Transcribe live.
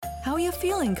How you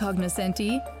feeling,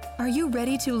 cognoscenti? Are you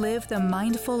ready to live the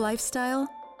mindful lifestyle?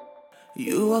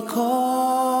 You are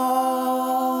called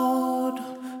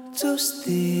to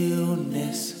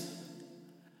stillness,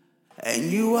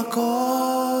 and you are called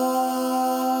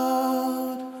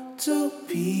to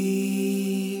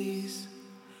peace,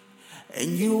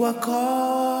 and you are called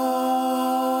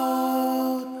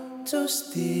to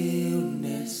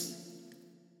stillness,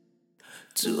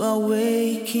 to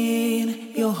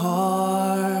awaken your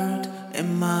heart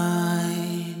and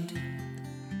mind.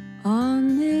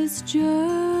 On this journey,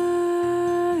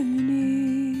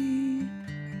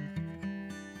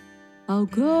 I'll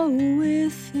go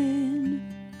within,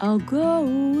 I'll go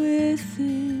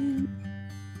within,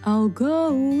 I'll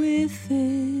go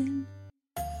within.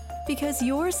 Because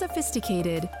you're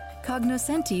sophisticated,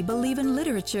 cognoscenti believe in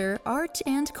literature, art,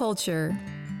 and culture.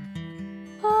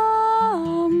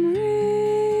 Aumrie.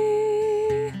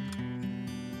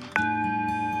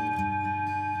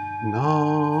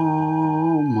 Namaste,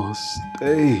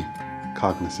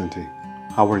 cognoscenti.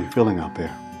 How are you feeling out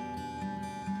there?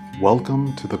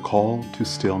 Welcome to the Call to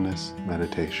Stillness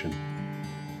meditation.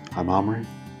 I'm Aumrie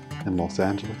in Los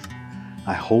Angeles.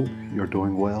 I hope you're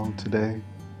doing well today.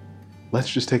 Let's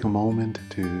just take a moment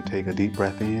to take a deep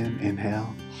breath in,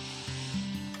 inhale,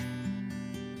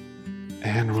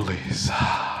 and release.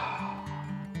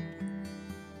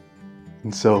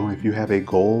 And so if you have a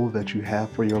goal that you have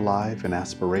for your life, an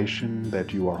aspiration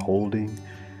that you are holding,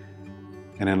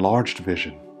 an enlarged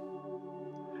vision,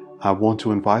 I want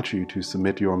to invite you to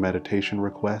submit your meditation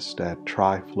request at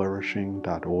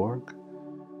tryflourishing.org.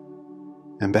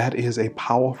 And that is a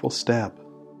powerful step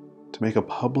to make a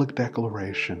public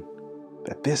declaration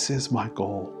that this is my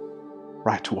goal,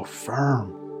 right? To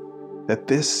affirm that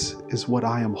this is what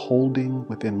I am holding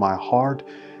within my heart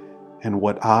and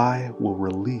what I will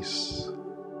release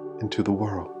into the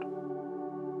world.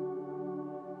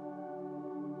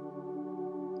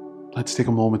 Let's take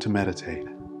a moment to meditate,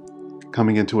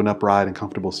 coming into an upright and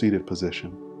comfortable seated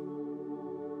position,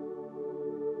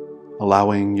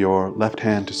 allowing your left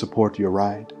hand to support your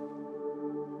right,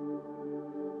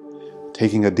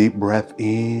 taking a deep breath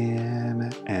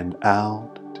in and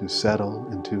out to settle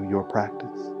into your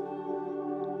practice,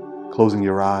 closing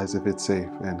your eyes if it's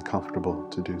safe and comfortable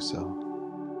to do so.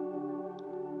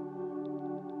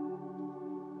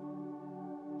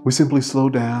 We simply slow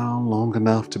down long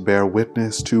enough to bear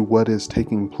witness to what is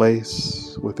taking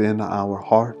place within our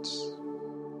hearts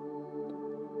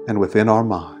and within our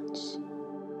minds.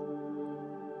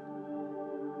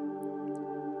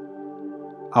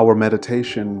 Our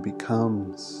meditation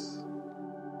becomes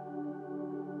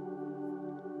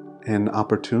an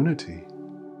opportunity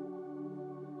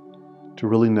to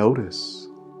really notice,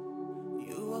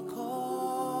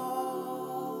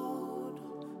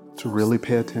 to really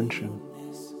pay attention.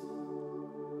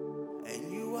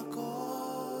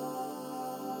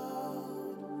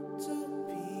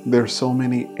 There are so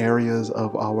many areas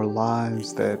of our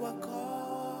lives that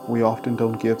we often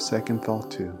don't give second thought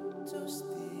to.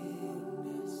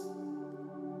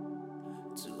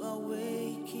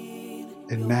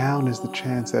 And now is the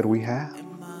chance that we have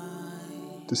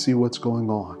to see what's going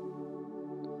on,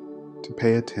 to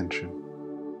pay attention,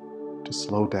 to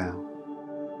slow down.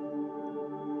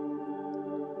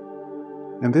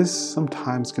 And this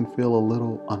sometimes can feel a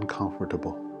little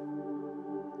uncomfortable.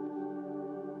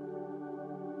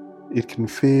 It can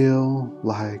feel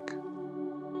like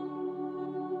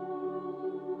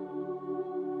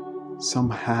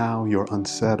somehow you're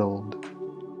unsettled.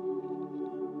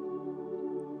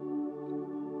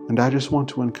 And I just want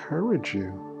to encourage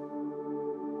you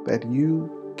that you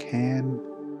can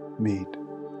meet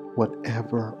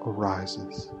whatever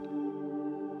arises,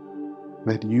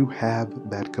 that you have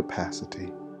that capacity.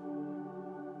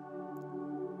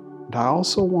 And I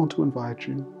also want to invite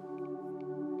you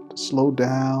to slow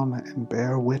down and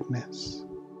bear witness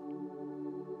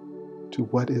to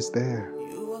what is there,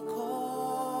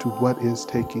 to what is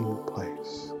taking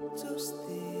place.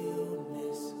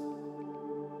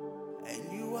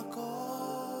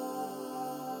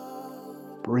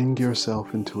 Bring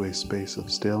yourself into a space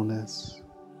of stillness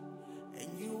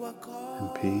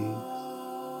and peace,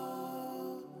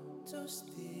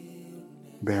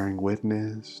 bearing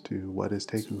witness to what is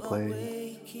taking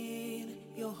place.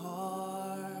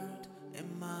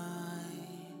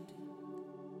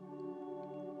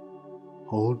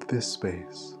 Hold this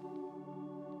space.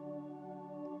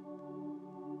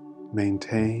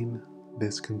 Maintain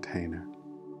this container.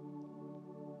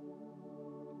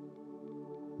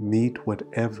 Meet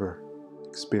whatever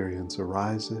experience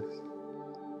arises.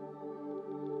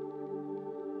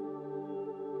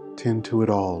 Tend to it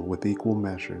all with equal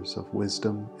measures of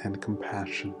wisdom and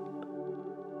compassion.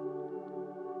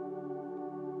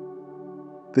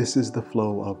 This is the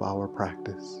flow of our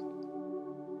practice.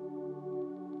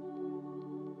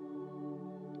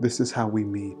 This is how we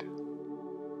meet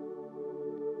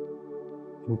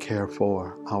and care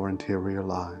for our interior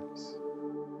lives.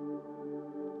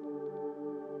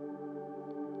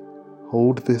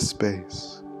 Hold this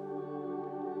space.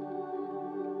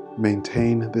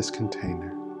 Maintain this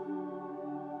container.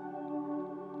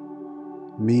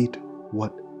 Meet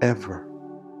whatever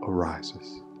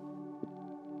arises.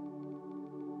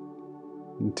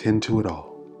 And tend to it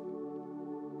all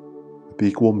with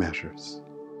equal measures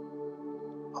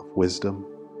of wisdom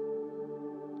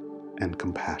and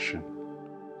compassion.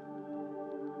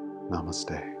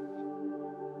 Namaste.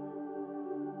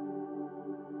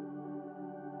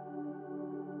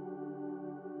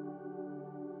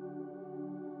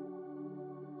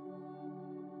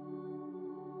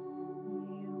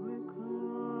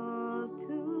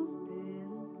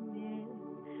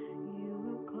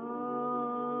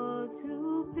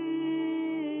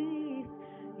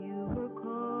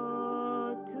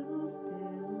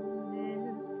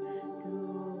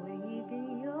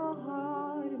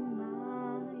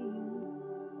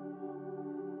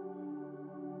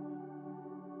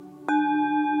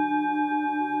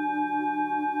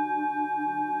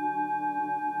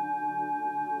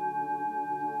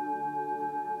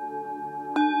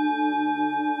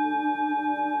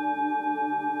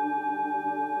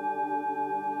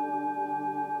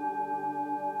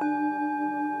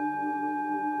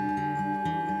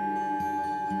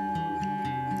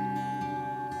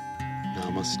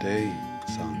 Namaste,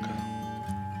 Sangha.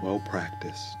 Well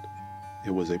practiced.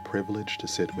 It was a privilege to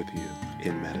sit with you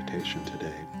in meditation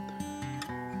today.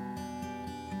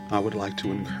 I would like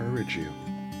to encourage you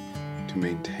to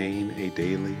maintain a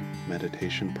daily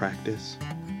meditation practice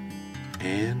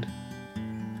and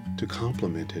to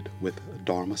complement it with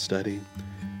Dharma study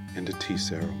and a tea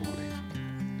ceremony.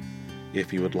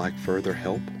 If you would like further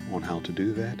help on how to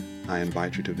do that, I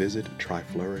invite you to visit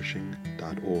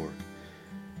tryflourishing.org.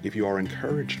 If you are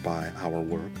encouraged by our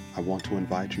work, I want to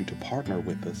invite you to partner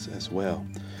with us as well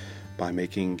by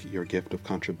making your gift of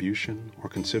contribution or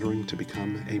considering to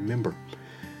become a member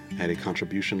at a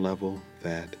contribution level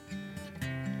that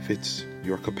fits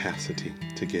your capacity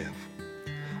to give.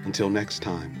 Until next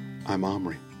time, I'm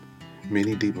Aumrie.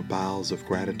 Many deep bows of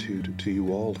gratitude to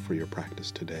you all for your practice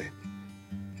today.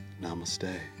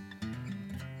 Namaste.